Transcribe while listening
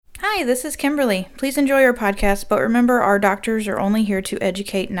Hi, this is Kimberly. Please enjoy our podcast, but remember our doctors are only here to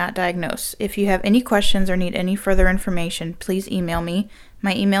educate, not diagnose. If you have any questions or need any further information, please email me.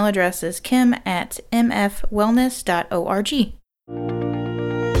 My email address is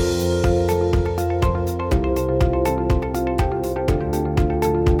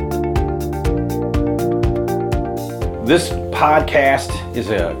This podcast is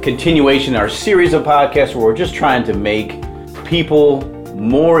a continuation of our series of podcasts where we're just trying to make people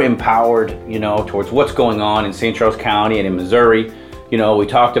more empowered, towards what's going on in St. Charles County and in Missouri. We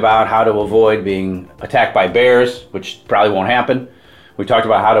talked about how to avoid being attacked by bears, which probably won't happen. We talked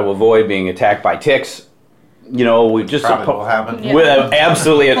about how to avoid being attacked by ticks. We just probably will happen.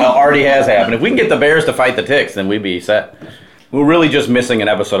 Absolutely, it already has happened. If we can get the bears to fight the ticks, then we'd be set. We're really just missing an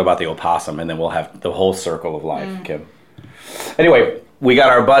episode about the opossum, and then we'll have the whole circle of life, Kim. Anyway, we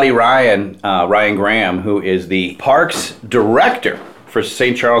got our buddy Ryan Graham, who is the Parks Director for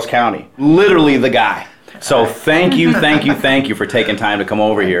St. Charles County. Literally the guy. So thank you for taking time to come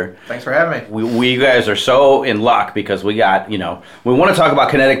over here. Thanks for having me. We guys are so in luck because we got, we want to talk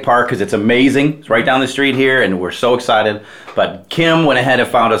about Kinetic Park because it's amazing. It's right down the street here and we're so excited. But Kim went ahead and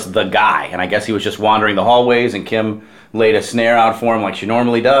found us the guy. And I guess he was just wandering the hallways and Kim laid a snare out for him like she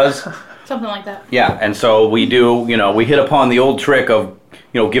normally does. Something like that. Yeah, and so we do, we hit upon the old trick of,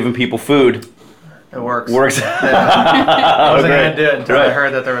 giving people food. It works. I wasn't going to do it until I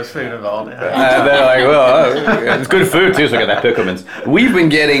heard that there was food involved. And they're like, well, it's good food too, so we got that Pickelman's. We've been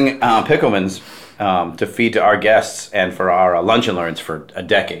getting Pickelman's to feed to our guests and for our lunch and learns for a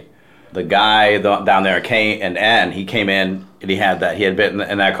decade. The guy down there came in and he had been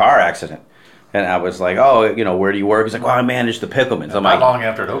in that car accident. And I was like, oh, where do you work? He's like, well, I manage the Pickelman's. I'm not like, long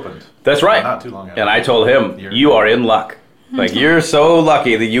after it opened. That's right. Not too long after. And I told him, you are in luck. Like, you're so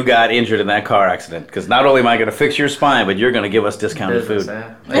lucky that you got injured in that car accident. Because not only am I going to fix your spine, but you're going to give us discounted food.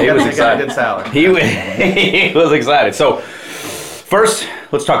 He was excited. Good salad. He was excited. So, first,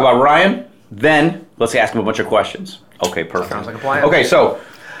 let's talk about Ryan. Then, let's ask him a bunch of questions. Okay, perfect. Sounds like a plan. Okay, so,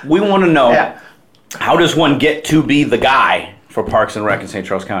 we want to know, how does one get to be the guy for Parks and Rec in St.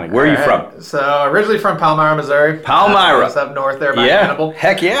 Charles County? Where are you from? So, originally from Palmyra, Missouri. Palmyra. It's up north there by Hannibal.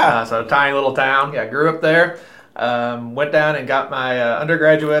 Heck yeah. So, a tiny little town. Yeah, grew up there. Went down and got my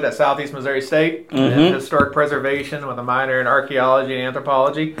undergraduate at Southeast Missouri State in historic preservation with a minor in archaeology and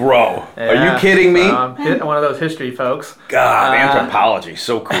anthropology. Bro, are you kidding me? Hit one of those history folks. God, anthropology,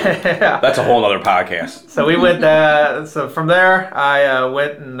 so cool. Yeah. That's a whole other podcast. So we went. So from there, I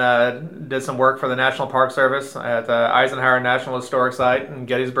went and did some work for the National Park Service at Eisenhower National Historic Site in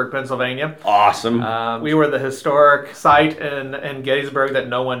Gettysburg, Pennsylvania. Awesome. We were the historic site in Gettysburg that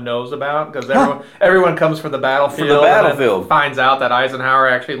no one knows about because everyone comes from the battlefield. And finds out that Eisenhower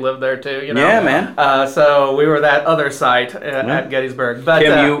actually lived there too. Yeah, man. So we were that other site at Gettysburg. But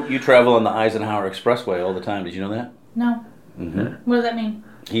Kim, you travel on the Eisenhower Expressway all the time. Did you know that? No. Mm-hmm. What does that mean?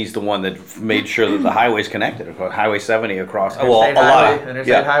 He's the one that made sure that the highways connected, Highway 70 across.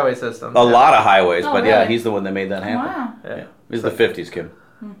 Interstate highway system. A lot of highways, but really? Yeah, he's the one that made that happen. Wow. Yeah. It was the 50s, Kim.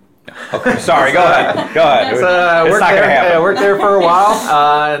 Okay, sorry, go ahead. So I worked there for a while,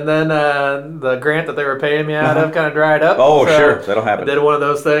 and then the grant that they were paying me out of kind of dried up. Oh, so sure, that'll happen. I did one of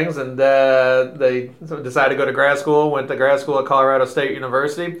those things, and they decided to go to grad school. Went to grad school at Colorado State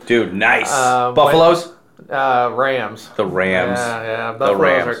University. Dude, nice. Buffaloes? Rams. The Rams. Yeah.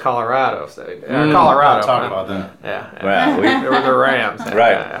 Buffaloes are Colorado State. Colorado. Talk about that. Yeah. Well, they were the Rams.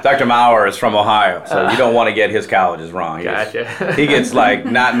 Right. Yeah. Dr. Maurer is from Ohio, so you don't want to get his colleges wrong. Gotcha. He gets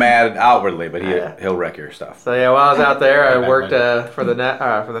not mad outwardly, but he'll wreck your stuff. So while I was out there, I worked for the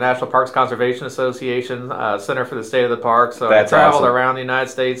National Parks Conservation Association Center for the State of the Park. So I traveled around the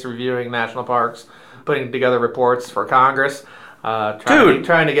United States reviewing national parks, putting together reports for Congress.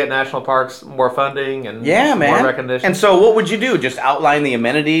 Trying to get national parks more funding and more recognition. And so what would you do? Just outline the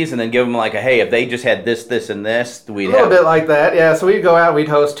amenities and then give them hey, if they just had this, and this, we'd have... A little bit like that, yeah. So we'd go out, we'd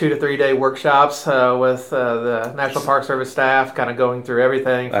host 2 to 3 day workshops with the National Park Service staff, kind of going through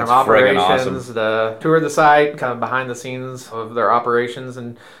everything from operations, to tour the site, kind of behind the scenes of their operations,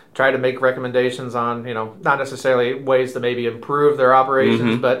 and try to make recommendations on, not necessarily ways to maybe improve their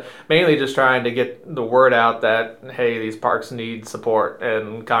operations, but mainly just trying to get the word out that, hey, these parks need support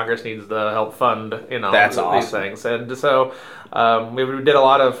and Congress needs to help fund, That's awesome. These things. And so we did a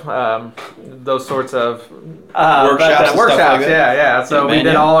lot of those sorts of workshops, like yeah. So we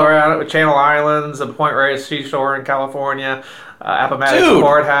did all around Channel Islands, Point Reyes Seashore in California, Appomattox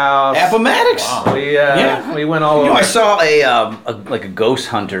Courthouse. Appomattox. Wow. We went all over. I saw a ghost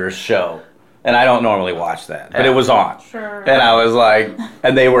hunters show And I don't normally watch that, but it was on. Sure. And I was like,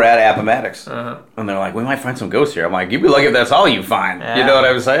 and they were at Appomattox. And they're like, we might find some ghosts here. I'm like, you'd be lucky if that's all you find. Yeah. You know what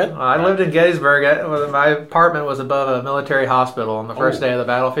I was saying? Well, I lived in Gettysburg. My apartment was above a military hospital on the first day of the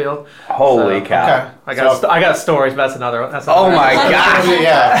battlefield. Holy cow. Okay. I got stories, but that's another one. Oh my gosh.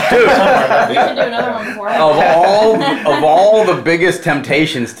 Yeah. We should do another one before. Of all the biggest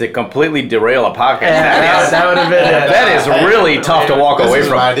temptations to completely derail a podcast, that would have been it. that is really tough to walk This away is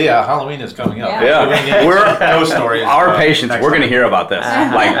from. an idea. Halloween is coming up. Yeah. We're ghost stories. Our patience, we're going to hear about this.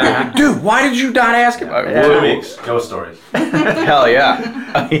 Like, dude, why did you not ask him? 2 weeks. Ghost stories. Hell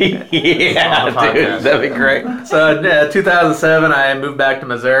yeah. Yeah, dude, that'd be great. So in 2007, I moved back to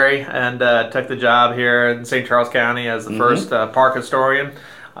Missouri and took the job here in St. Charles County as the first park historian.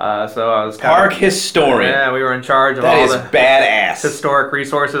 So I was Park historian. Yeah, we were in charge of That all is the badass. historic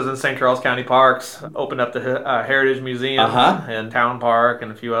resources in St. Charles County parks. Opened up the Heritage Museum and Town Park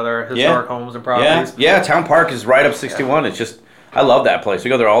and a few other historic homes and properties. Yeah, Town Park is right up 61. It's just, I love that place. We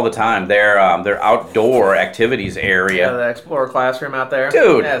go there all the time. Their outdoor activities area. Yeah, the Explorer Classroom out there.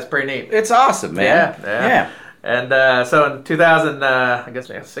 Dude. Yeah, it's pretty neat. It's awesome, man. Yeah. And so in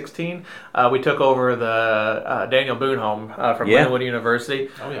 2016, we took over the Daniel Boone home from Lindenwood University.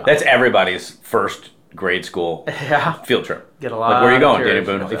 Oh, yeah. That's everybody's first grade school field trip. Get a lot. Like, where are you going, of Daniel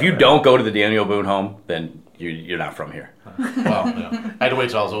Boone? If you don't go to the Daniel Boone home, then you're not from here. Well, I had to wait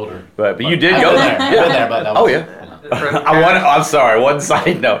till I was older. But you did I've go been there. I've been there, but that was, I'm sorry. One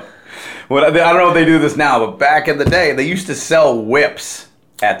side note. I don't know if they do this now, but back in the day, they used to sell whips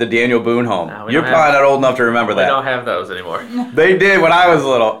at the Daniel Boone home. No, we You're don't probably not old enough to remember We that. don't have those anymore. They did when I was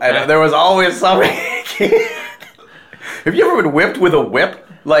little, and there was always somebody. Have you ever been whipped with a whip?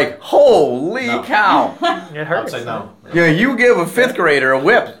 Like, holy cow! It I would hurts. say no. Yeah, you give a fifth grader a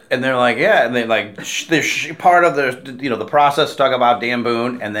whip, and they're like, yeah, and they like, they're part of the, the process to talk about Dan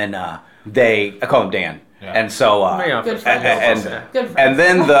Boone, and then I call him Dan. Yeah. And so, Good friends. Good friends. and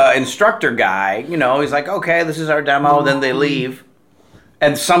then the instructor guy, he's like, okay, this is our demo. Then they leave,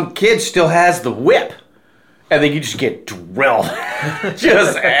 and some kid still has the whip, and then you just get drilled,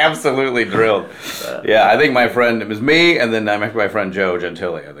 just absolutely drilled. Yeah, I think it was me, and then my friend Joe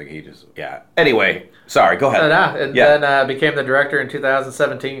Gentili. I think he just, Anyway, sorry, go ahead. Then became the director in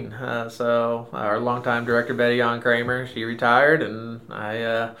 2017. So our longtime director Betty Ann Kramer, she retired, and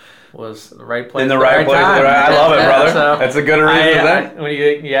I was the right place In the right place. time. I love it, brother. So That's a good reason for that.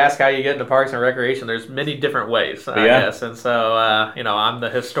 when you ask how you get into parks and recreation, there's many different ways, I guess. And so, I'm the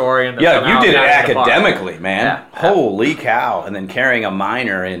historian. That Yeah, somehow you did it got into parks. academically, man. Yeah. Holy cow. And then carrying a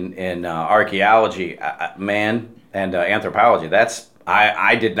minor in archaeology, man, and anthropology.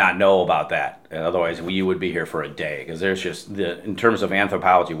 I did not know about that. Otherwise, you would be here for a day, because there's just, in terms of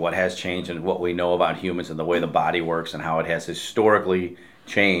anthropology, what has changed and what we know about humans and the way the body works and how it has historically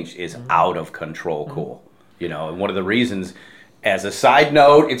changed is out of control cool. And one of the reasons, as a side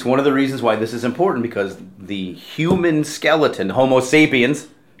note, it's one of the reasons why this is important, because the human skeleton, Homo sapiens,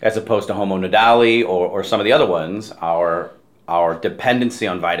 as opposed to Homo nodali or some of the other ones, our dependency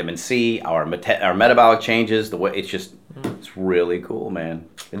on vitamin C, our metabolic changes, the way it's really cool, man.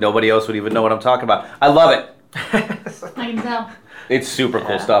 And nobody else would even know what I'm talking about. I love it. I can tell. It's super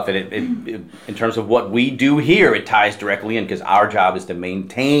cool stuff, and it in terms of what we do here, it ties directly in, because our job is to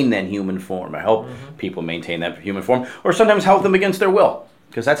maintain that human form. I help people maintain that human form, or sometimes help them against their will,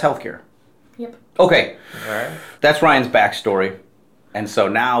 because that's healthcare. Yep. Okay, All right. that's Ryan's backstory, and so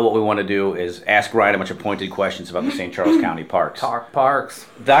now what we want to do is ask Ryan a bunch of pointed questions about the St. Charles County parks. Talk parks.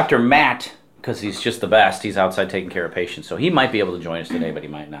 Dr. Matt, because he's just the best, he's outside taking care of patients, so he might be able to join us today, but he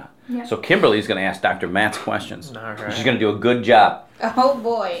might not. Yeah. So Kimberly's going to ask Dr. Matt's questions. All right. She's going to do a good job. Oh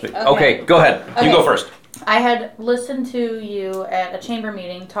boy. Okay, go ahead. You Okay. go first. I had listened to you at a chamber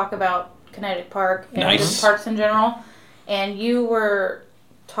meeting talk about Kinetic Park and Nice. parks in general, and you were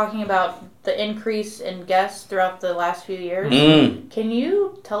talking about the increase in guests throughout the last few years. Can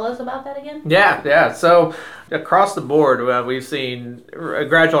you tell us about that again? Yeah. So across the board, we've seen a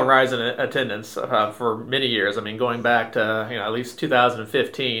gradual rise in attendance for many years. I mean, going back to at least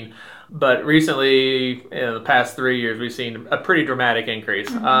 2015. But recently, in the past 3 years, we've seen a pretty dramatic increase.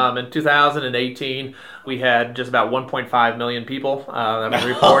 In 2018, we had just about 1.5 million people that were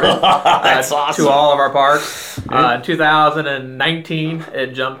reported That's awesome. to all of our parks. In 2019,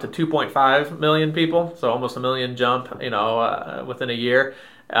 it jumped to 2.5 million people, so almost a million jump, within a year.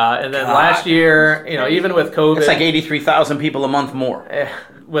 And then last year, even with COVID, It's like 83,000 people a month more.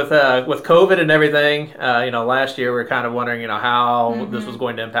 with COVID and everything, last year we were kind of wondering, how this was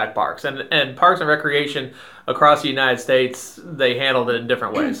going to impact parks and Parks and Recreation across the United States. They handled it in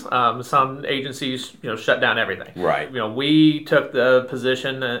different ways. Some agencies, shut down everything. Right. We took the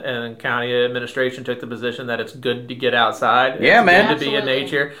position, and county administration took the position that it's good to get outside. Yeah, man. Good to be in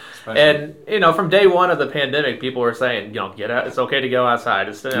nature. And from day one of the pandemic, people were saying, get out. It's okay to go outside.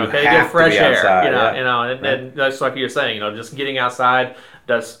 It's okay to get fresh air. Outside, and that's like you're saying. Just getting outside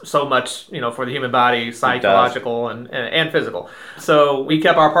does so much, for the human body, psychological and physical. So we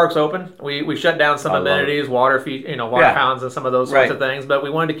kept our parks open. We shut down some amenities, water fountains and some of those sorts of things, but we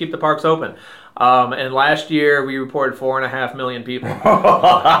wanted to keep the parks open. And last year we reported 4.5 million people.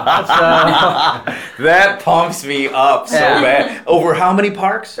 That pumps me up so bad. Over how many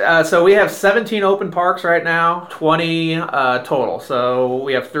parks? So we have 17 open parks right now, 20 total. So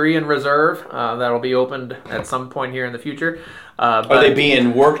we have 3 in reserve that'll be opened at some point here in the future. Are they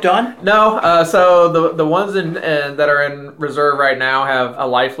being worked on? No. So the ones that are in reserve right now have a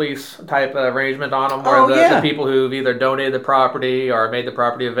life lease type arrangement on them, where the people who've either donated the property or made the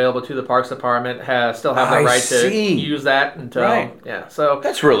property available to the Parks Department still have the right to use that until So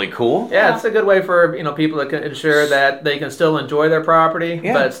that's really cool. Yeah, it's a good way for people to ensure that they can still enjoy their property,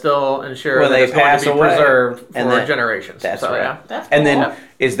 but still ensure that it's going to be preserved for generations. That's right. Yeah. That's cool. And then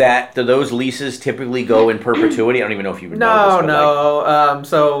do those leases typically go in perpetuity? I don't even know if you know this. No.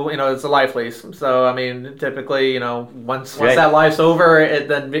 So it's a life lease. So I mean, typically, once that life's over,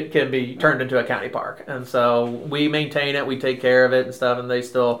 it can be turned into a county park. And so we maintain it, we take care of it and stuff, and they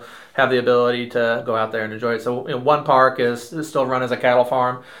still have the ability to go out there and enjoy it. So one park is still run as a cattle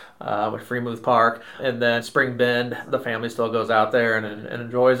farm. With Freemuth Park, and then Spring Bend, the family still goes out there and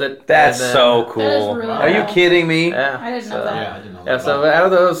enjoys it. That's so cool. That is really Are you kidding me? Yeah. I didn't know that. Yeah, I didn't know that. So out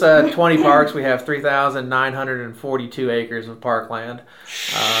of those 20 parks, we have 3,942 acres of parkland.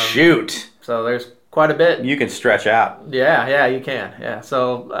 Shoot. So there's quite a bit. You can stretch out. Yeah, you can. Yeah,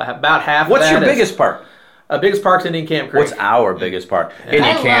 so about half. What's of your that biggest park? Biggest park's Indian Camp Creek. What's our biggest park? I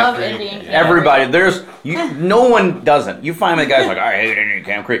love Indian Camp. Everybody, no one doesn't. You find the guy's like, I hate Indian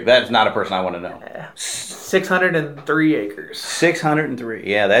Camp Creek. That's not a person I want to know. 603 acres. 603.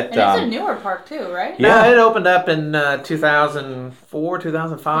 Yeah, that. And it's a newer park too, right? Yeah, it opened up in 2004,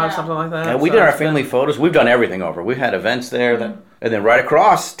 2005, something like that. Yeah, we did our family photos. We've done everything over. We've had events there, and then right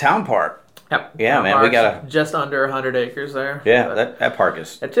across Town Park. Yep. Yeah, man, we got just under 100 acres there. Yeah, that park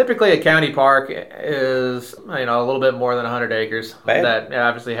is. Typically, a county park is a little bit more than 100 acres. Bad. That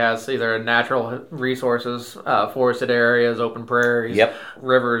obviously has either natural resources, forested areas, open prairies,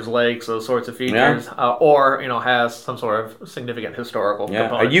 rivers, lakes, those sorts of features, or has some sort of significant historical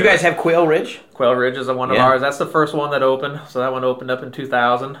component. You guys have Quail Ridge? Quail Ridge is one of ours. That's the first one that opened. So that one opened up in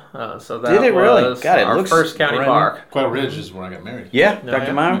 2000. So that did it really? was God, it our looks first county park. Quail Ridge is where I got married. Yeah,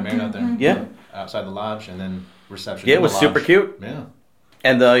 Dr. Meyer? I got married out there. Yeah. Outside the lodge, and then reception. Yeah, it was super cute. Yeah.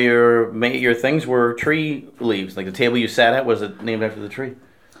 And your things were tree leaves. Like the table you sat at was named after the tree.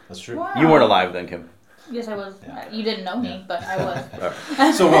 That's true. Wow. You weren't alive then, Kim. Yes, I was. Yeah. You didn't know me, but I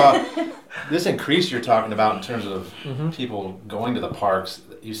was. So this increase you're talking about in terms of people going to the parks,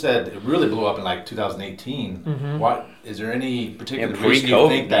 you said it really blew up in like 2018. What is there any particular reason you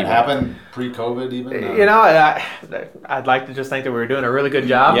think that happened pre-COVID even? I'd like to just think that we were doing a really good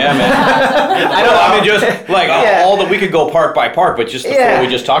job. Yeah, man. I mean, just like all that we could go park by park, but just the four we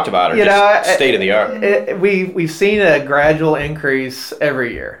just talked about are just state of the art. We've seen a gradual increase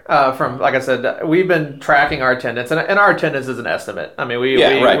every year. From, like I said, we've been tracking our attendance, and our attendance is an estimate. I mean,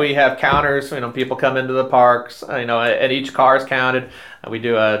 we have counters. People come into the parks. And each car is counted. We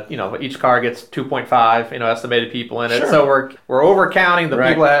do each car gets 2.5 estimated people in it. Sure. So we're overcounting the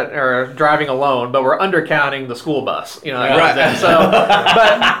people that are driving alone, but we're undercounting the school bus. So,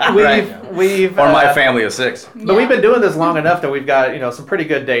 but we've or my family of 6. But we've been doing this long enough that we've got some pretty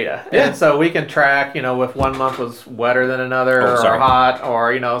good data, and so we can track if 1 month was wetter than another or hot,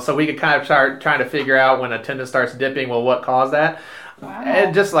 or so we could kind of start trying to figure out when attendance starts dipping. Well, what caused that? Wow.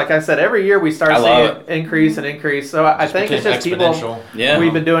 And just like I said, every year we start seeing increase and increase. So I think it's just people. Yeah.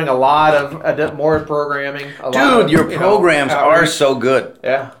 We've been doing a lot of more programming. Your programs are so good.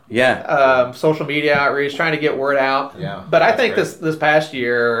 Yeah. Yeah. Social media outreach, trying to get word out. Yeah. But I think this past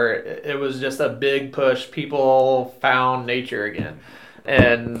year it was just a big push. People found nature again.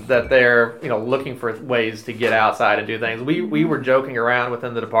 And that they're looking for ways to get outside and do things. We were joking around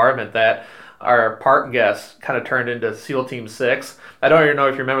within the department that our park guests kind of turned into SEAL Team 6. I don't even know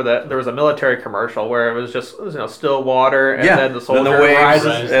if you remember that. There was a military commercial where it was just still water, and then the soldier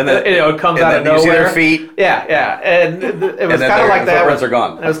rises, and then it comes out of nowhere. You see their feet. Yeah, and it was kind of like that. Footprints are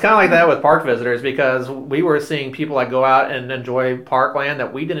gone. It was kind of like that with park visitors because we were seeing people like go out and enjoy parkland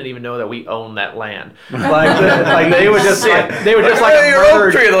that we didn't even know that we owned that land. Like they would just emerge.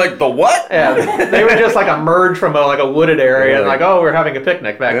 They're like the what? Yeah, they would just like emerge from a wooded area and like, oh, we're having a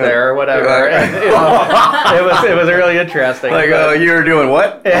picnic back there or whatever. And, it was really interesting. Like, you were doing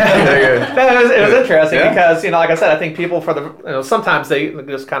what? Yeah, it was interesting because like I said, I think people sometimes they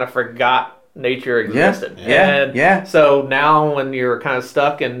just kind of forgot nature existed. Yeah. So now when you're kind of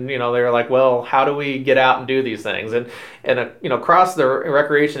stuck and they were like, well, how do we get out and do these things? And across the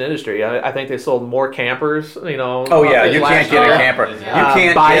recreation industry, I think they sold more campers. You can't get a camper. You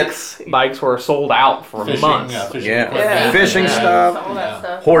can't bikes were sold out for months. Fishing stuff, all that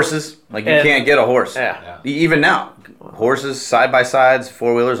stuff. Horses. Like you can't get a horse. Even now. Horses, side-by-sides,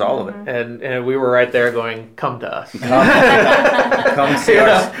 four-wheelers, all of it. And we were right there going, come to us. Come see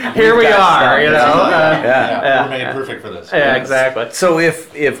us. Here we are, We're made perfect for this. Yeah, exactly. So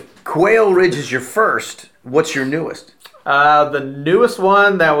if Quail Ridge is your first, what's your newest? The newest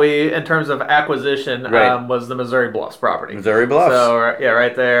one that we, in terms of acquisition, was the Missouri Bluffs property. Missouri Bluffs. So,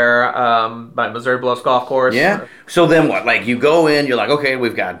 right there by Missouri Bluffs Golf Course. Yeah. So then what? Like you go in, you're like, okay,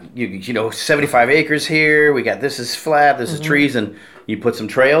 we've got 75 acres here. We got this is flat, this is trees, and you put some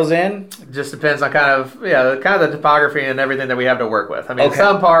trails in. Just depends on kind of the topography and everything that we have to work with. I mean,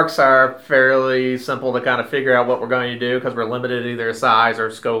 some parks are fairly simple to kind of figure out what we're going to do because we're limited either size or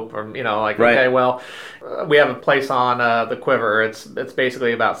scope or okay, well, we have a place on the Quiver. It's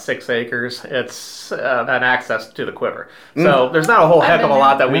basically about 6 acres. It's an access to the Quiver. So there's not a whole heck of a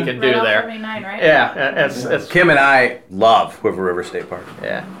lot that we can do there. 79, right? Yeah, it's Kim and I love Quiver River State Park.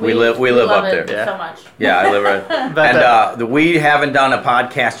 Yeah, we live up there. So much. Yeah, I live right. And we haven't done a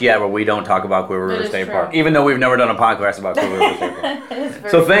podcast yet where we don't talk about Quiver River State Park, even though we've never done a podcast about Quiver River State Park.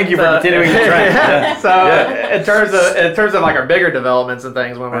 So thank you for continuing the trend. In terms of like our bigger developments and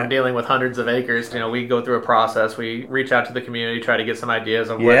things, when we're dealing with hundreds of acres, we go through a process. We reach out to the community, try to get some ideas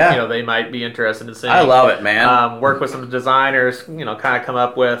of what they might be interested in seeing. I love it, man. Work with some designers, kind of come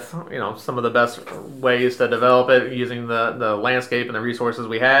up with some of the best ways to develop it using the landscape and the resources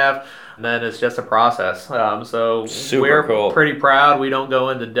we have. And then it's just a process. So we're pretty proud. We don't go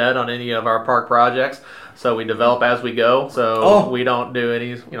into debt on any of our park projects. So we develop as we go. So we don't do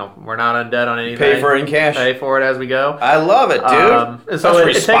any, we're not in debt on anything. Pay for it in cash. Pay for it as we go. I love it, dude. And so that's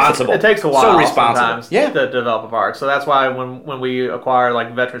responsible. It takes a while sometimes to develop a park. So that's why when we acquire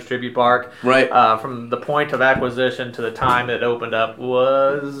like Veterans Tribute Park, from the point of acquisition to the time it opened up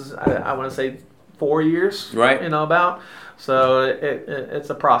was, I want to say 4 years. Right. About. So it's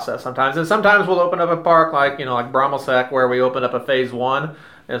a process sometimes. And sometimes we'll open up a park like Brommelsack where we open up a phase 1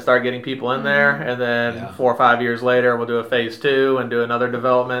 and start getting people in there, and then 4 or 5 years later we'll do a phase 2 and do another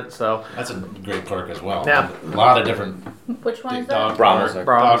development. So that's a great park as well. Yeah, a lot of different. Which one is that?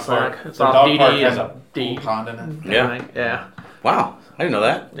 Brommelsack. It's off DD has a pool pond in it. Yeah. Wow, I didn't know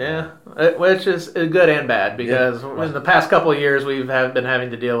that. Yeah, which is good and bad because in the past couple of years we've been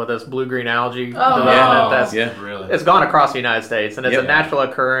having to deal with this blue-green algae development. That's really. It's gone across the United States, and it's a natural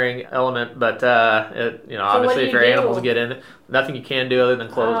occurring element. But obviously, if your animals get in it, nothing you can do other than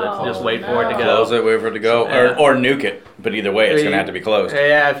close it. Just wait for it to go. Close it, wait for it to go, or nuke it. But either way, it's going to have to be closed.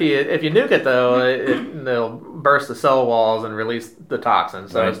 Yeah, if you nuke it though, it'll burst the cell walls and release the toxin.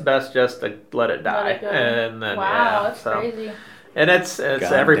 So it's best just to let it die. And then that's crazy. And it's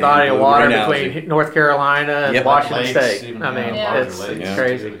every body of water between North Carolina and Washington State. I mean, it's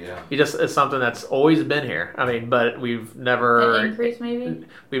crazy. It's something that's always been here. I mean, but we've never an increase maybe.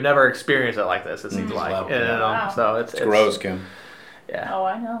 We've never experienced it like this. It seems like so it's gross, Kim. Yeah. Oh,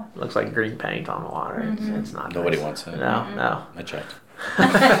 I know. It looks like green paint on the water. It's not. Nobody wants it. No. I checked.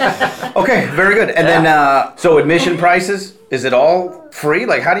 Okay, very good. And then, so admission prices, is it all free?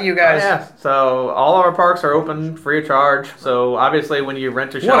 Like, how do you guys... so all of our parks are open, free of charge. So obviously when you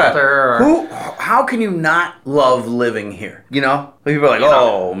rent a shelter... How can you not love living here? People are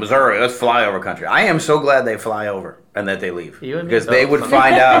like, Missouri, that's flyover country. I am so glad they fly over and that they leave. Because they would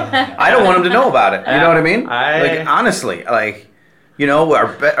find out... I don't want them to know about it. You know what I mean? Honestly,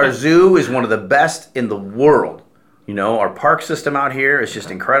 our zoo is one of the best in the world. Our park system out here is just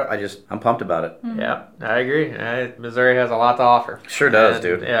incredible. I'm pumped about it. Yeah, I agree. Missouri has a lot to offer. Sure does,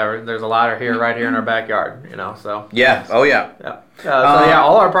 dude. Yeah, there's a lot right here in our backyard, so. Yeah, oh yeah.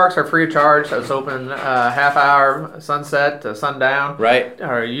 All our parks are free of charge. So it's open half hour sunset to sundown. Right.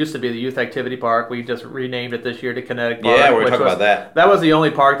 Or it used to be the Youth Activity Park. We just renamed it this year to Kinetic Park. Yeah, we're talking about that. That was the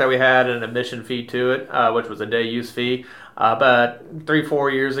only park that we had an admission fee to it, which was a day use fee. But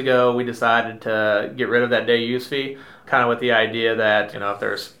 3-4 years ago, we decided to get rid of that day use fee, kind of with the idea that, if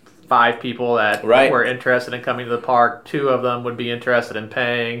there's 5 people that were interested in coming to the park, 2 of them would be interested in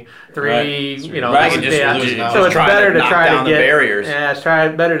paying. 3, so it's better to try to get barriers. Yeah, it's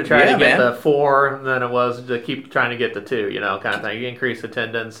better to try to get the 4 than it was to keep trying to get the 2. Kind of thing. You increase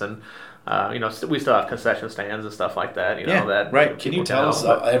attendance and. We still have concession stands and stuff like that. Can you tell us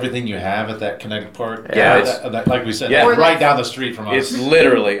everything you have at that Kinetic Park? Yeah, like we said, right down the street from us. It's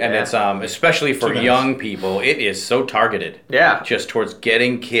literally, and it's especially for young people, it is so targeted. Yeah, just towards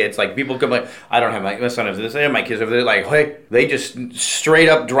getting kids. Like people come like, I don't have my son. This, I have my kids over there. Like, hey, they just straight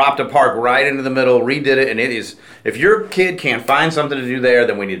up dropped a park right into the middle, redid it, and it is. If your kid can't find something to do there,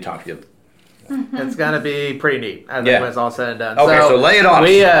 then we need to talk to you. It's going to be pretty neat, I think, when it's all said and done. Okay, so lay it on.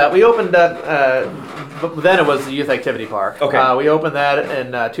 We opened up, then it was the Youth Activity Park. Okay. We opened that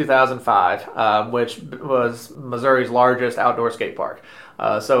in 2005, which was Missouri's largest outdoor skate park.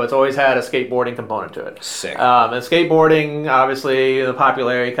 So it's always had a skateboarding component to it. Sick. And skateboarding, obviously, the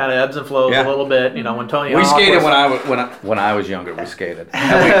popularity kind of ebbs and flows a little bit. When Tony we Hawk skated when I was younger. We skated.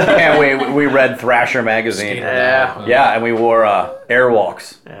 And we read Thrasher magazine. Yeah, and we wore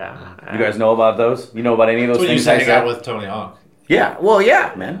Airwalks. Yeah. You guys know about those? You know about any of those things? What you hang out with Tony Hawk. Yeah, well,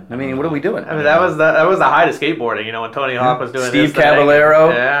 yeah, man. I mean, what are we doing? I mean, that was the height of skateboarding. When Tony Hawk was doing Steve this Caballero.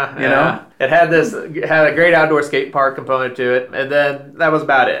 Yeah, It had a great outdoor skate park component to it, and then that was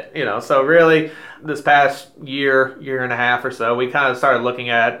about it. So really, this past year and a half or so, we kind of started looking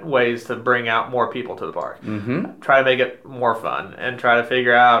at ways to bring out more people to the park. Mm-hmm. Try to make it more fun, and try to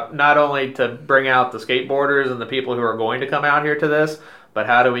figure out not only to bring out the skateboarders and the people who are going to come out here to this, but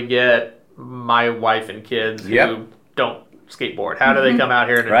how do we get my wife and kids who don't skateboard? How do they come out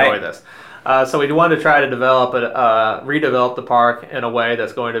here and enjoy this? So we wanted to try to redevelop the park in a way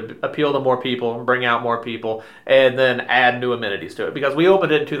that's going to appeal to more people, bring out more people, and then add new amenities to it. Because we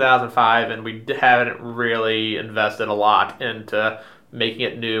opened it in 2005, and we haven't really invested a lot into making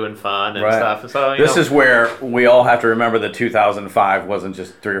it new and fun and stuff. So this is where we all have to remember that 2005 wasn't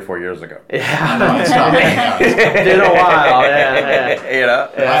just 3 or 4 years ago. Yeah, it's been a while.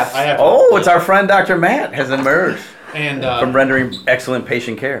 It's our friend Dr. Matt has emerged. And from rendering excellent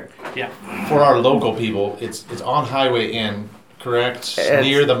patient care. Yeah. For our local people, it's on Highway N, correct?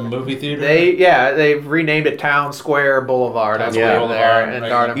 Near the movie theater? They've renamed it Town Square Boulevard. That's over there in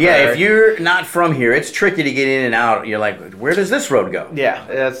Garden Prairie. If you're not from here, it's tricky to get in and out. You're like, where does this road go?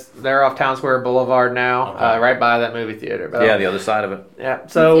 Yeah, they're off Town Square Boulevard now, right by that movie theater. But, the other side of it. Yeah,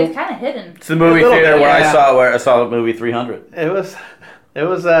 so it's kind of hidden. It's the movie theater where I saw the movie 300. It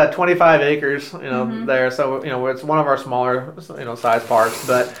was 25 acres, there. So it's one of our smaller, size parks.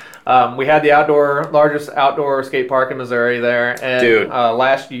 But we had the largest outdoor skate park in Missouri there. And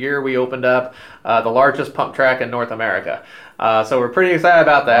last year we opened up the largest pump track in North America. So we're pretty excited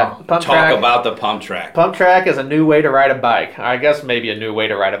about that. Talk about the pump track. Pump track is a new way to ride a bike. I guess maybe a new way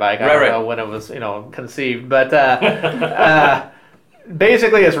to ride a bike. I don't know when it was conceived, but.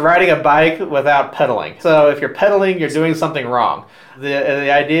 Basically, it's riding a bike without pedaling. So if you're pedaling, you're doing something wrong.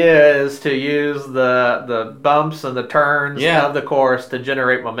 The idea is to use the bumps and the turns of the course to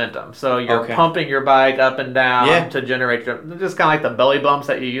generate momentum. So you're pumping your bike up and down to generate just kind of like the belly bumps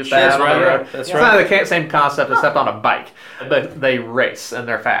that you used to have on the road. It's not the same concept except on a bike, but they race and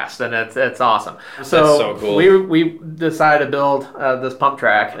they're fast and it's awesome. So cool. we decided to build this pump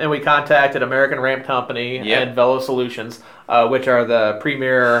track, and we contacted American Ramp Company and Velo Solutions, which are the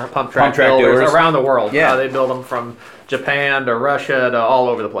premier pump track builders around the world. They build them from Japan to Russia to all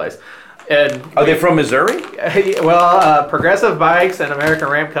over the place. And are they from Missouri? Well, Progressive Bikes and American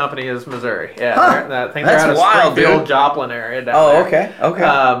Ramp Company is Missouri. Yeah, I think they're out of Springfield, Joplin area down there.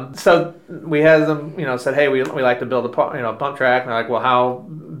 Okay. So we had them, said, hey, we like to build a pump track. And they're like, well, how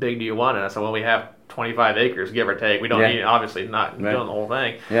big do you want it? I said, well, we have 25 acres, give or take. We don't need, obviously, not doing the whole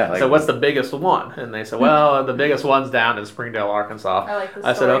thing. Yeah. So what's the biggest one? And they said, well, the biggest one's down in Springdale, Arkansas. I like this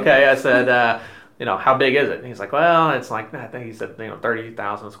I said, okay. I said, how big is it? And he's like, well, it's like, I think he said,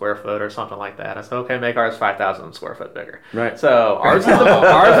 30,000 square foot or something like that. I said, okay, make ours 5,000 square foot bigger. Right. So ours is the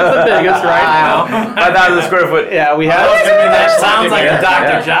biggest right now. 5,000 square foot. Yeah, we have. That sounds like a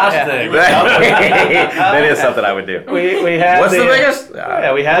Dr. Josh thing. That is something I would do. We had What's the biggest?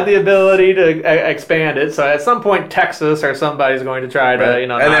 Yeah, we had the ability to expand it. So at some point, Texas or somebody's going to try to, and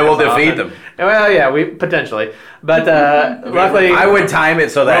then we'll defeat them. Well, yeah, we potentially. But luckily, I would time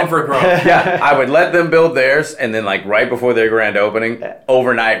it so that for growth. I would let them build theirs, and then like right before their grand opening,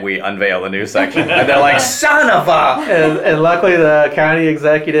 overnight we unveil the new section, and they're like, "Son of a!" And luckily, the county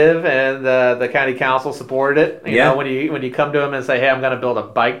executive and the county council supported it. You know, when you come to them and say, "Hey, I'm going to build a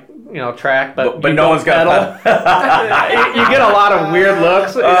bike." Track, but no one's got you get a lot of weird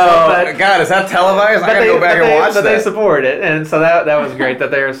looks. God, is that televised? I gotta go back and watch that. But they support it, and so that was great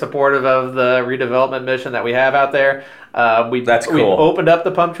that they're supportive of the redevelopment mission that we have out there. That's cool. We opened up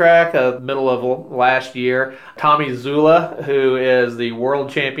the pump track middle of last year. Tommy Zula, who is the world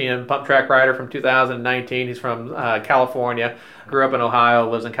champion pump track rider from 2019, he's from California, grew up in Ohio,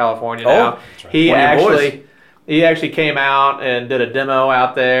 lives in California now. Right. He actually came out and did a demo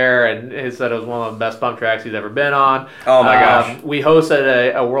out there, and he said it was one of the best pump tracks he's ever been on. Oh my gosh. We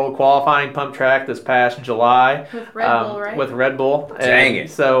hosted a world qualifying pump track this past July. With Red Bull, right? With Red Bull. Dang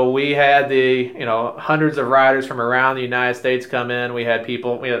it. So we had hundreds of riders from around the United States come in. We had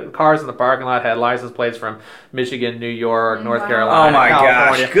cars in the parking lot, had license plates from Michigan, New York, North Carolina, oh my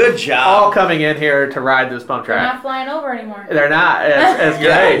California. Gosh, good job. All coming in here to ride this pump track. They're not flying over anymore. They're not. It's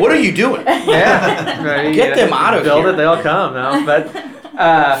great. What are you doing? Yeah. Get them out of build here. It, they'll come. No? But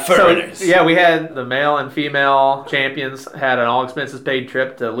we had the male and female champions had an all expenses paid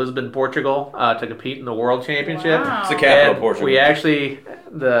trip to Lisbon, Portugal, to compete in the World Championship. Wow. It's the capital of Portugal. We actually,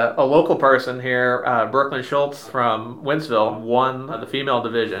 a local person here, Brooklyn Schultz from Wentzville, won the female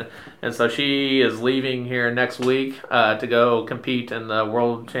division, and so she is leaving here next week to go compete in the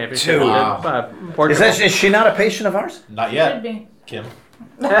World Championship in Portugal. Is she not a patient of ours? Not yet. Should be. Kim.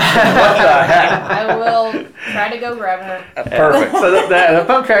 What the heck? I will try to go grab her. Perfect. So the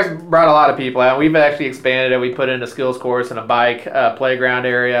pump tracks brought a lot of people out. We've actually expanded it. We put in a skills course and a bike playground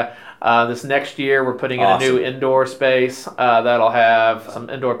area. This next year, we're putting in a new indoor space that'll have some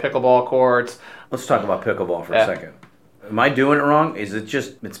indoor pickleball courts. Let's talk about pickleball for a second. Am I doing it wrong? Is it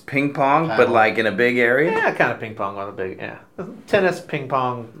it's ping pong, but like in a big area? Yeah, kind of ping pong on a big, tennis, ping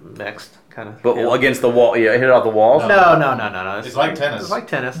pong mixed. Kind of, but against the wall, you hit it off the walls? No. It's like tennis. It's like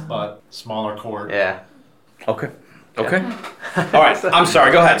tennis, but smaller court. Yeah. Okay. All right. I'm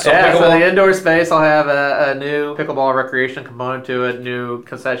sorry. Go ahead. So the indoor space will have a new pickleball recreation component to it, new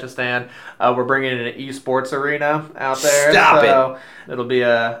concession stand. We're bringing in an esports arena out there. Stop it. It'll be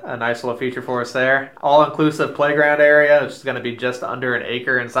a nice little feature for us there. All-inclusive playground area. It's going to be just under an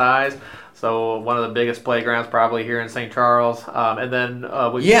acre in size. So one of the biggest playgrounds probably here in St. Charles. And then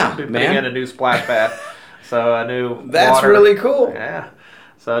we'll be putting in a new splash pad. So a new That's really cool. Yeah.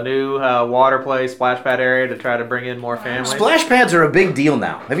 So a new water play splash pad area to try to bring in more families. Splash pads are a big deal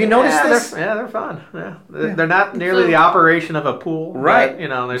now. Have you noticed this? They're fun. Yeah. They're not nearly the operation of a pool. Right.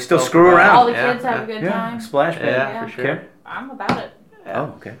 But, they still screw around. All the kids have a good time. Splash pad. Yeah, for sure. Okay. I'm about it. Yeah. Oh,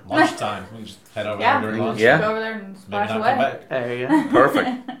 okay. Lunchtime. We just head over there during lunch. Go over there and splash Maybe not come away. back. There you go. Perfect.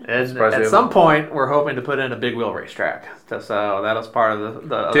 And at some point, we're hoping to put in a big wheel racetrack. So that was part of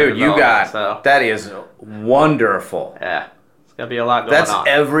the Dude, you got that is wonderful. Yeah. It's going to be a lot going on. That's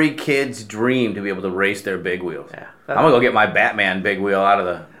every kid's dream to be able to race their big wheels. Yeah. I'm going to go get my Batman big wheel out of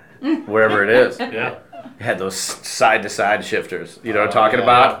the wherever it is. Yeah. It had those side-to-side shifters. You know what I'm talking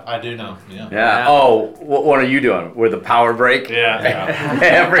about? I do know. Yeah. Oh, what one are you doing? With the power brake? Yeah.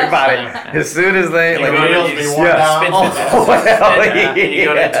 Everybody. As soon as they... You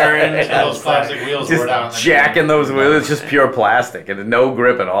go to turn. Those plastic wheels wore down. Just jacking those wheels. It's just pure plastic and no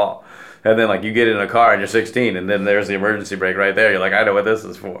grip at all. And then, you get in a car and you're 16, and then there's the emergency brake right there. You're like, I know what this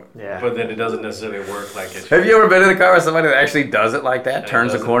is for. Yeah. But then it doesn't necessarily work like it should. Have you ever been in a car with somebody that actually does it like that?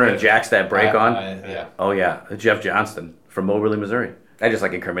 Turns the corner and jacks that brake on? Yeah. Oh, yeah. Jeff Johnston from Moberly, Missouri. I just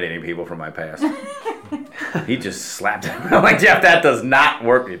like incriminating people from my past. He just slapped him. I'm like, Jeff, that does not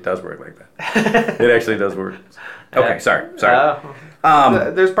work. It does work like that. It actually does work. Okay, sorry.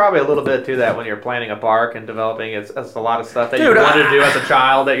 There's probably a little bit to that when you're planning a park and developing. It's a lot of stuff that you wanted to do as a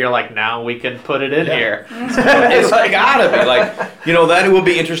child that you're like, now we can put it in here. It's gotta be that will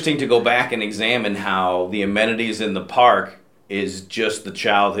be interesting to go back and examine how the amenities in the park is just the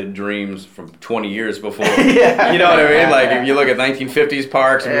childhood dreams from 20 years before. Yeah. You know what I mean? Like if you look at 1950s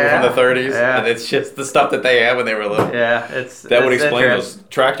parks and from the 30s, and it's just the stuff that they had when they were little. Yeah, that would explain those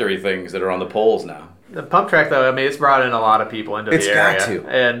tractory things that are on the poles now. The pump track, though, I mean, it's brought in a lot of people into the area. It's got to.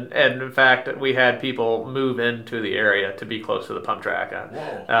 And in fact, we had people move into the area to be close to the pump track.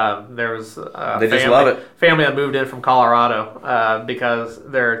 There was just love it. Family that moved in from Colorado because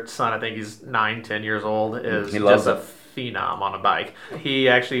their son, I think he's 9-10 years old, is just a phenom on a bike. He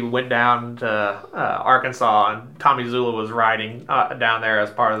actually went down to Arkansas, and Tommy Zula was riding down there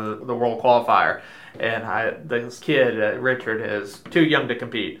as part of the World Qualifier. And this kid, Richard, is too young to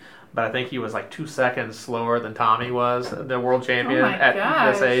compete. But I think he was 2 seconds slower than Tommy was, the world champion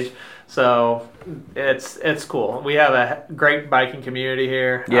at this age. So it's cool. We have a great biking community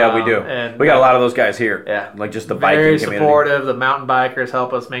here. Yeah, we do. And we got a lot of those guys here. Yeah. Like just the very biking community. supportive. The mountain bikers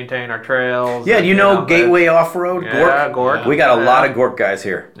help us maintain our trails. Yeah, you know Gateway Off-Road, Yeah, Gork? Gork. We got a lot of Gork guys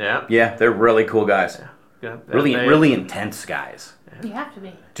here. Yeah. Yeah, they're really cool guys. Yeah. Really intense guys. You have to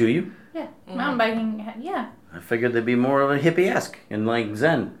be. Do you? Yeah. Mountain biking, yeah. I figured they'd be more of a hippie-esque and like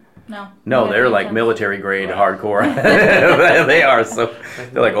Zen. No. No, Yeah, they're like intense. military grade hardcore. They are. So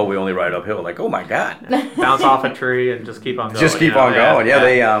they're like, oh, we only ride uphill. Like, oh my god. Bounce off a tree and just keep on going. Just keep on going. Yeah,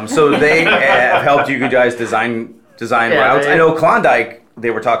 they so they have helped you guys design routes. I know Klondike. They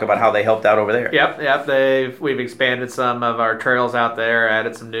were talking about how they helped out over there. Yep. We've expanded some of our trails out there,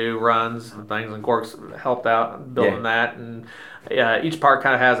 added some new runs and things, and Gork's helped out building that. And each park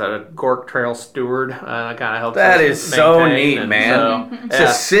kind of has a Gork Trail steward. Kind of helps. That us is so maintain, neat, man. So, It's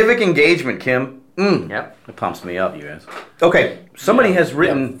a civic engagement, Kim. Yep. It pumps me up, you guys. Okay, somebody has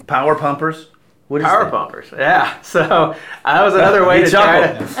written Power Pumpers. What is Power that? pumpers. Yeah. So that was another way He to try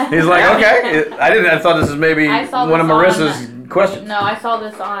chuckled. to. He's like, okay. I thought this was maybe I saw one of this Marissa's questions. No, I saw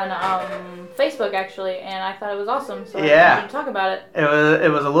this on Facebook actually, and I thought it was awesome. So Yeah. I wanted to talk about it. It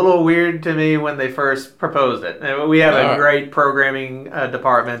was a little weird to me when they first proposed it. And we have a great programming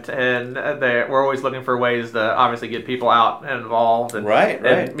department, and we're always looking for ways to obviously get people out and involved and, Right.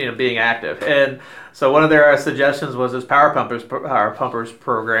 and being active. And so one of their suggestions was this Power Pumpers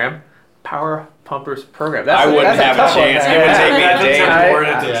program. Power Pumpers program. I wouldn't have a chance. It would take me a day. Right. Word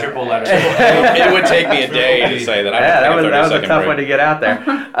into triple letters. It would take me a day to say that. That was a tough one to get out there.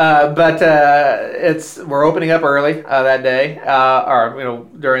 But we're opening up early that day, or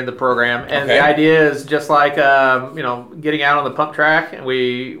during the program, and Okay. the idea is just like getting out on the pump track, and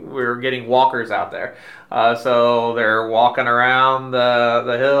we're getting walkers out there. So they're walking around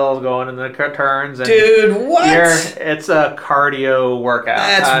the hills, going in the turns. And Dude, what? It's a cardio workout.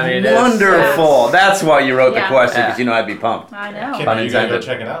 That's wonderful. That's why you wrote the Yeah. question, because you know I'd be pumped. I know. Kim, are you gonna go Unintended.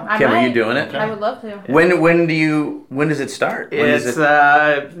 check it out? I Kim, are you might. doing it? I would love to. When does it start? When is It's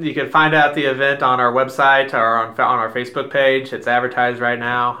it? you can find out the event on our website or on our Facebook page. It's advertised right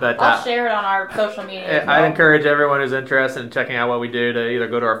now. But I'll share it on our social media. as I well. encourage everyone who's interested in checking out what we do to either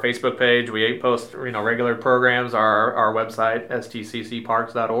go to our Facebook page. We post regular programs. Our website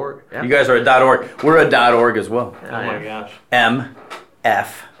stccparks.org. Yeah. You guys are a .org. We're a .org as well. Oh my gosh. MF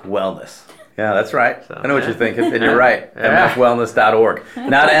Wellness. Yeah, that's right. So, I know what yeah. you're thinking, and you're right. Yeah. MFwellness.org.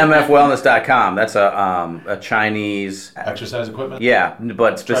 Not MFwellness.com. That's a Chinese. Exercise equipment? Yeah,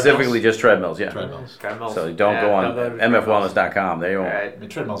 but specifically just treadmills. Yeah. Treadmills. Treadmills. So don't Yeah, go on don't go to treadmills. MFwellness.com. They All don't. right. I mean,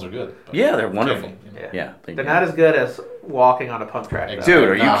 treadmills are good. but- Yeah, they're wonderful. Yeah. Yeah. They're not as good as walking on a pump track. though. Dude,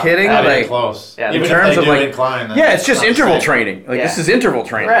 are you kidding? Not even Like, close. Yeah, Even in terms if they of, do like- incline, then yeah, it's just not the interval same. training. Like this Yeah. is interval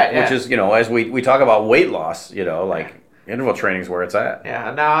training, Right, which yeah. is as we talk about weight loss. Like interval training is where it's at.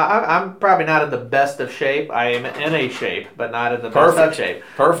 Yeah, now I'm probably not in the best of shape. I am in a shape, but not in the best of Perfect. shape.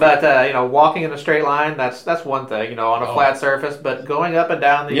 Perfect. But walking in a straight line, that's one thing. On a flat surface, but going up and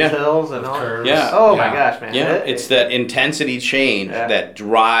down these Yeah. hills and With all. curves. Yeah. Oh Yeah. my gosh, man! Yeah, it's that intensity change Yeah. that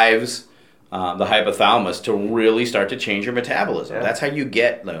drives the hypothalamus to really start to change your metabolism. Yeah. That's how you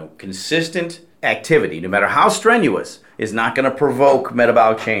get Consistent activity, no matter how strenuous, is not going to provoke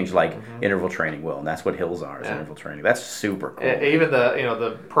metabolic change like interval training will, and that's what hills are. Is Yeah. interval training. That's super cool. Even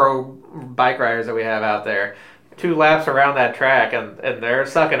the pro bike riders that we have out there. 2 laps around that track and they're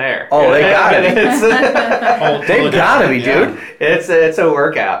sucking air. Oh, they gotta be. It's, They've got to be, dude. it's a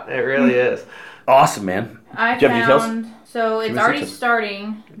workout. It really is. Awesome, man. I Do you have details? found so it's me already details.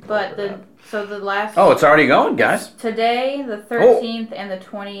 starting, but the last Oh, it's already going, guys. today, the 13th and the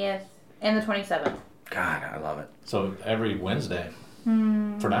 20th and the 27th. God, I love it. So every Wednesday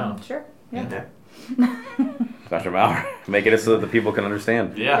for now. Sure. Yeah. Dr. Maurer, making it so that the people can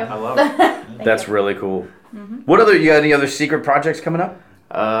understand. Yeah, I love it. That's really cool. What you got any other secret projects coming up?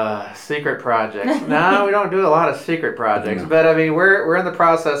 Secret projects. No, we don't do a lot of secret projects, but I mean we're in the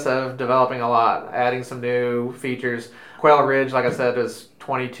process of developing a lot, adding some new features. Quail Ridge, like I said, is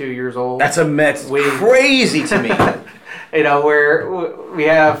 22 years old. That's crazy to me. We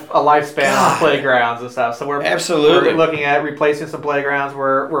have a lifespan on playgrounds and stuff, so we're Absolutely. we're looking at replacing some playgrounds.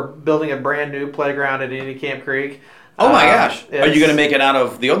 We're building a brand new playground at Indian Camp Creek. Oh my gosh! Are you it's- going to make it out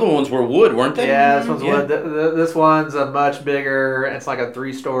of the other ones were wood, weren't they? Yeah, this one's Yeah. wood. This one's a much bigger. It's like a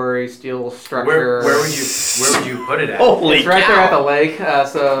 3-story steel structure. Where would you put it at? Holy It's right cow. there at the lake.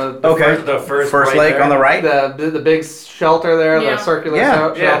 So the Okay. The first First right lake there. on the right? the big shelter there, Yeah. the circular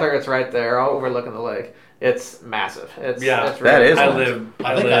Yeah. shelter. It's right there, overlooking the lake. It's massive. It's Yeah, it's that is I nice. live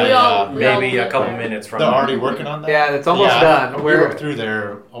We all maybe a live couple there. minutes from. They're already working on that? Yeah, it's almost done. We were through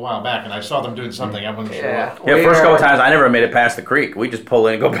there a while back, and I saw them doing something. I wasn't sure. Yeah, Yeah, we first are- couple times I never made it past the creek. We just pull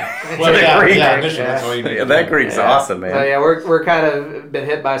in and go back Well, to the yeah, creek. yeah, initially, that's all you need. Yeah, that creek's awesome, man. So yeah, we're kind of been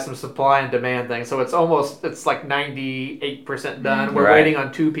hit by some supply and demand things. So it's like 98% done. We're Right. waiting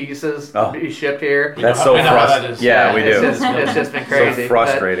on 2 pieces Oh. to be shipped here. That's so I know how that frustrating. is. Yeah, we it's do. It's just been crazy. So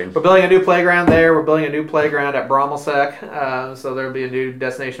frustrating. But we're building a new playground there. We're building a new playground at Bromelsek. So there'll be a new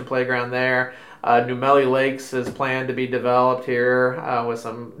destination playground there. Numeli Lakes is planned to be developed here with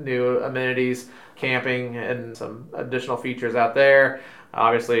some new amenities, camping, and some additional features out there.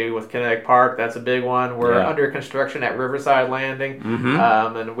 Obviously, with Kinetic Park, that's a big one. We're Yeah. under construction at Riverside Landing,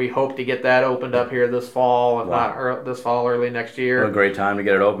 Mhm. and we hope to get that opened up here this fall, if Wow. not this fall, early next year. What a great time to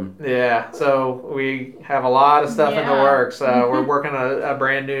get it open. Yeah, so we have a lot of stuff in the Yeah. works. We're working on a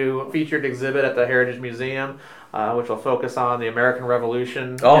brand new featured exhibit at the Heritage Museum, which will focus on the American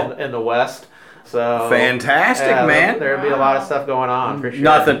Revolution in the West. So Fantastic, man. There'll be a lot of stuff going on for sure.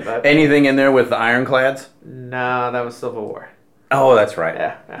 Nothing. but- Anything in there with the ironclads? No, that was Civil War. Oh, that's right.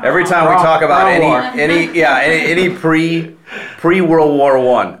 Yeah. Every time we Wrong- talk about wrong war. any pre World War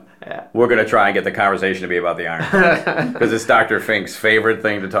I, Yeah. we're gonna try and get the conversation to be about the ironclads because it's Dr. Fink's favorite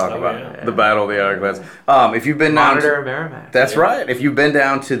thing to talk about, yeah. the Battle of the Ironclads. If you've been down, Monitor and Merrimack. that's right. If you've been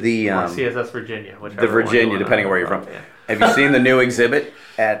down to the Or CSS Virginia, whichever the one you Virginia, wanna- depending on where you're from, Yeah. have you seen the new exhibit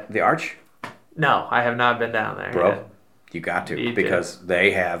at the Arch? No, I have not been down there. Bro, yet. you got to Need to. because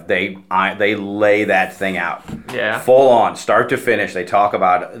they lay that thing out. Yeah. Full on, start to finish. They talk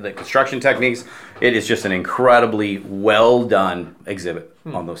about the construction techniques. It is just an incredibly well done exhibit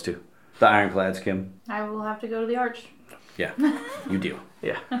on those two. The ironclads, Kim. I will have to go to the Arch. Yeah, you do.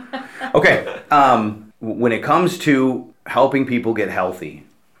 Yeah. Okay. When it comes to helping people get healthy,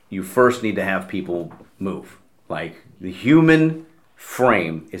 you first need to have people move. Like the human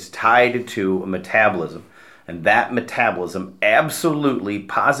frame is tied to a metabolism, and that metabolism absolutely,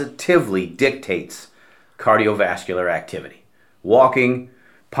 positively dictates cardiovascular activity. Walking,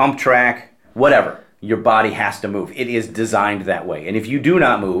 pump track, whatever. Your body has to move. It is designed that way. And if you do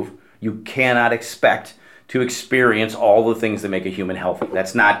not move, you cannot expect to experience all the things that make a human healthy.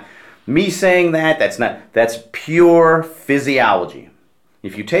 That's not me saying that. That's pure physiology.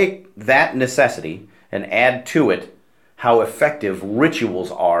 If you take that necessity and add to it how effective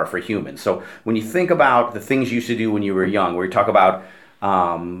rituals are for humans. So when you think about the things you used to do when you were young, where you talk about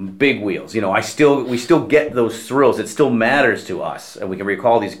big wheels, we still get those thrills. It still matters to us, and we can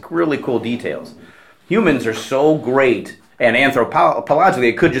recall these really cool details. Humans are so great, and anthropologically,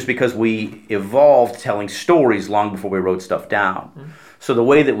 it could just because we evolved telling stories long before we wrote stuff down. Mm-hmm. So the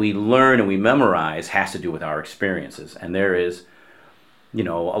way that we learn and we memorize has to do with our experiences, and there is a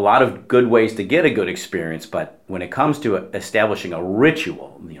lot of good ways to get a good experience, but when it comes to establishing a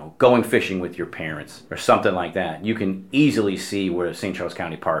ritual, going fishing with your parents or something like that, you can easily see where St. Charles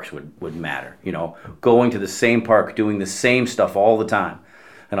County parks would matter. Going to the same park, doing the same stuff all the time.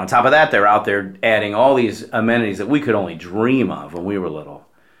 And on top of that, they're out there adding all these amenities that we could only dream of when we were little.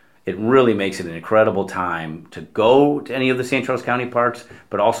 It really makes it an incredible time to go to any of the St. Charles County parks,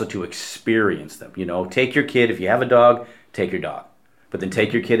 but also to experience them. Take your kid. If you have a dog, take your dog. But then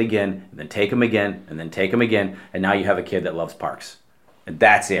take your kid again, and then take them again, and then take them again, and now you have a kid that loves parks. And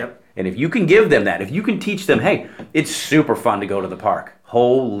that's it. Yep. And if you can give them that, if you can teach them, hey, it's super fun to go to the park.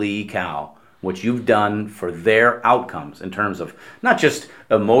 Holy cow, what you've done for their outcomes in terms of not just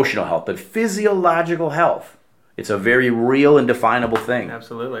emotional health, but physiological health. It's a very real and definable thing.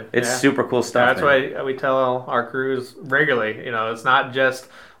 Absolutely. It's super cool stuff. That's why we tell our crews regularly, it's not just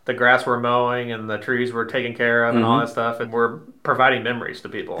the grass we're mowing and the trees we're taking care of and all that stuff, and we're providing memories to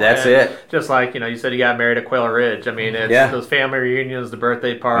people. That's and it. Just like, you said you got married at Quail Ridge. I mean, it's those family reunions, the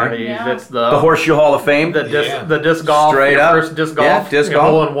birthday parties, it's the Horseshoe Hall of Fame. The disc golf. Straight your up. First disc golf. Disc golf.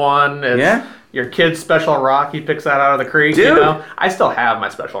 Hole in one. It's your kid's special rock. He picks that out of the creek. Dude. I still have my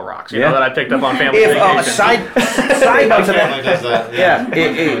special rocks, that I picked up on family vacation. Side note to Family does that.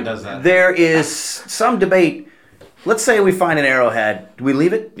 that. Does that. There is some debate. Let's say we find an arrowhead. Do we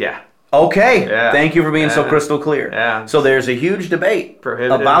leave it? Yeah. Okay. Yeah. Thank you for being so crystal clear. Yeah. So there's a huge debate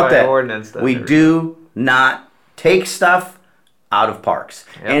Prohibited about by that. ordinance. We do not take stuff out of parks.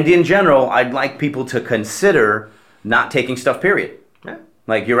 Yep. And in general, I'd like people to consider not taking stuff, period. Yeah.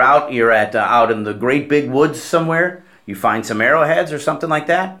 Like you're out in the great big woods somewhere, you find some arrowheads or something like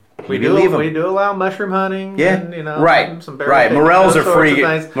that, We do allow mushroom hunting. Yeah, and, you know, right, some right. Morels are free.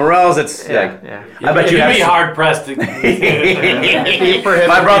 Morels, it's yeah. I bet you'd be hard pressed to.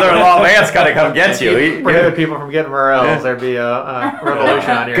 My brother-in-law Vance got to come get you. If you prohibit people from getting morels, there'd be a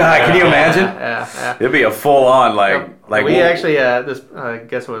revolution on your. God, can you imagine? Yeah. It'd be a full-on like. We actually this I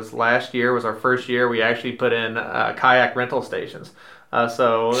guess it was last year was our first year. We actually put in kayak rental stations.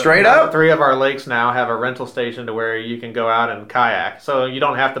 So straight up, 3 of our lakes now have a rental station to where you can go out and kayak. So you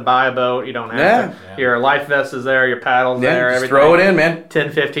don't have to buy a boat. You don't have to. Your life vest is there. Your paddles there. Just everything. throw it in, man.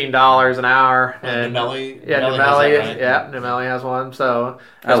 $10-15 an hour. And Numelli. Numelli has one. So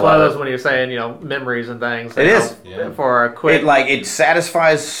it's one of those when you're saying memories and things. It is for a quick. It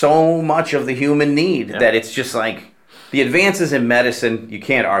satisfies so much of the human need that it's just like the advances in medicine. You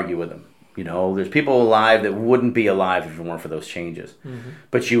can't argue with them. There's people alive that wouldn't be alive if it weren't for those changes. Mm-hmm.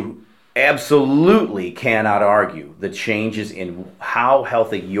 But you absolutely cannot argue the changes in how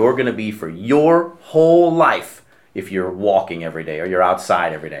healthy you're going to be for your whole life if you're walking every day or you're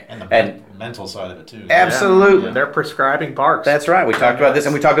outside every day. And the mental side of it, too. Absolutely. Yeah. They're prescribing parks. That's right. We talked about this,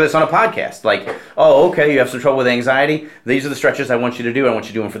 and we talked about this on a podcast. Like, oh, okay, you have some trouble with anxiety. These are the stretches I want you to do. I want you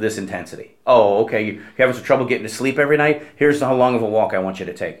to do them for this intensity. Oh, okay, you're having some trouble getting to sleep every night. Here's how long of a walk I want you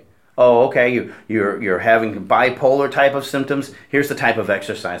to take. Oh, okay, you're having bipolar type of symptoms. Here's the type of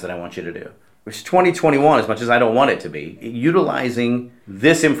exercise that I want you to do. It's 2021, as much as I don't want it to be, utilizing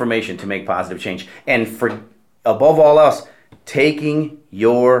this information to make positive change. And for, above all else, taking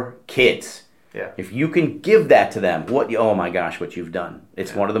your kids. Yeah. If you can give that to them, oh my gosh, what you've done.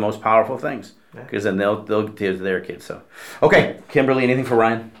 It's one of the most powerful things. Because then they'll give to their kids. So, okay, Kimberly, anything for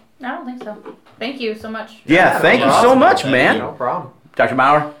Ryan? I don't think so. Thank you so much. Yeah, thank you so much, man. No problem. Dr.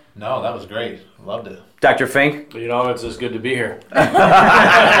 Maurer? No, that was great. Loved it. Dr. Fink? It's just good to be here. And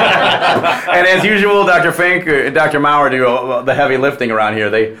as usual, Dr. Fink and Dr. Maurer do the heavy lifting around here.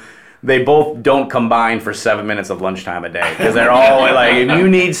 They both don't combine for 7 minutes of lunchtime a day because they're all like, if you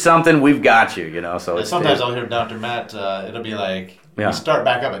need something, we've got you. So sometimes I'll hear Dr. Matt. It'll be like. Yeah. We start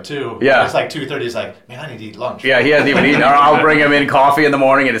back up at 2. Yeah. It's like 2:30. It's like, man, I need to eat lunch. Yeah, he hasn't even eaten. Or I'll bring him in coffee in the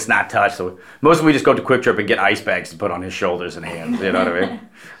morning and it's not touched. So mostly we just go to Quick Trip and get ice bags to put on his shoulders and hands. You know what I mean?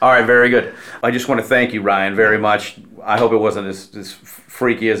 All right, very good. I just want to thank you, Ryan, very much. I hope it wasn't as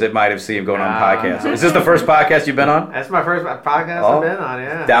freaky as it might have seemed going on podcasts. Is this the first podcast you've been on? That's my first podcast I've been on,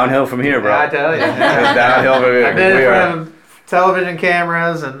 yeah. Downhill from here, bro. Yeah, I tell you. Downhill from here. I've been in front of television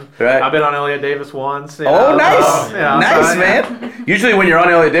cameras, and I've been on Elliot Davis once. Oh, nice. Nice, man. Usually when you're on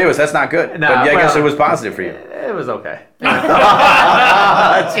Elliot Davis, that's not good. But I guess it was positive for you. It was okay.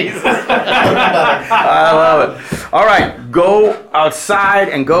 Jesus. I love it. All right, go outside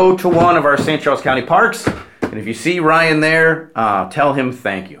and go to one of our St. Charles County parks. And if you see Ryan there, tell him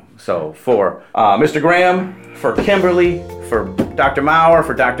thank you. So for Mr. Graham, for Kimberly, for Dr. Maurer,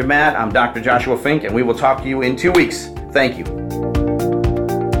 for Dr. Matt, I'm Dr. Joshua Fink, and we will talk to you in 2 weeks. Thank you.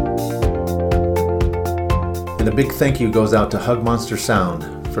 And a big thank you goes out to Hug Monster Sound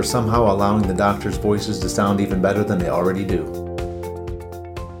for somehow allowing the doctors' voices to sound even better than they already do.